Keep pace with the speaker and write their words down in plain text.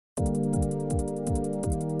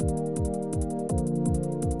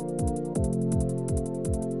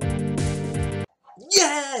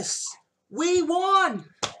Yes! We won!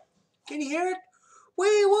 Can you hear it?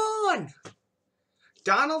 We won!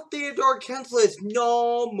 Donald Theodore Kensley is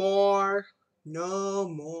no more. No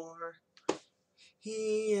more.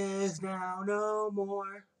 He is now no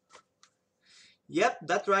more. Yep,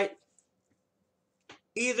 that's right.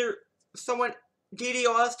 Either someone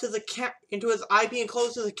DDoS to the into his IP and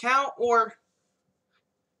closed his account, or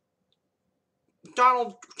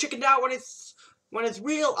Donald chickened out when his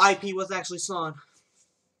real IP was actually stolen.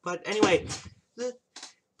 But anyway,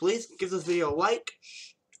 please give this video a like,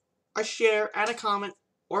 a share, and a comment,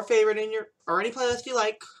 or favorite in your any playlist you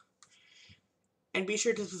like. And be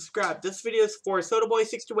sure to subscribe. This video is for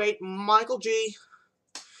SodaBoy628, Michael G,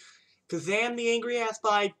 Cazaam the Angry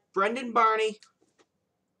Aspie, Brendan Barney,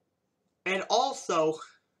 and also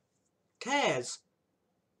Tazz,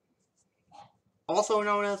 also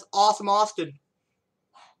known as Awesome Austin.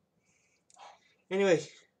 Anyway,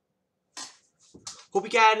 hope you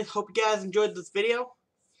guys enjoyed this video,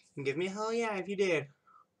 and give me a hell yeah if you did.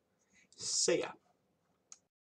 See ya.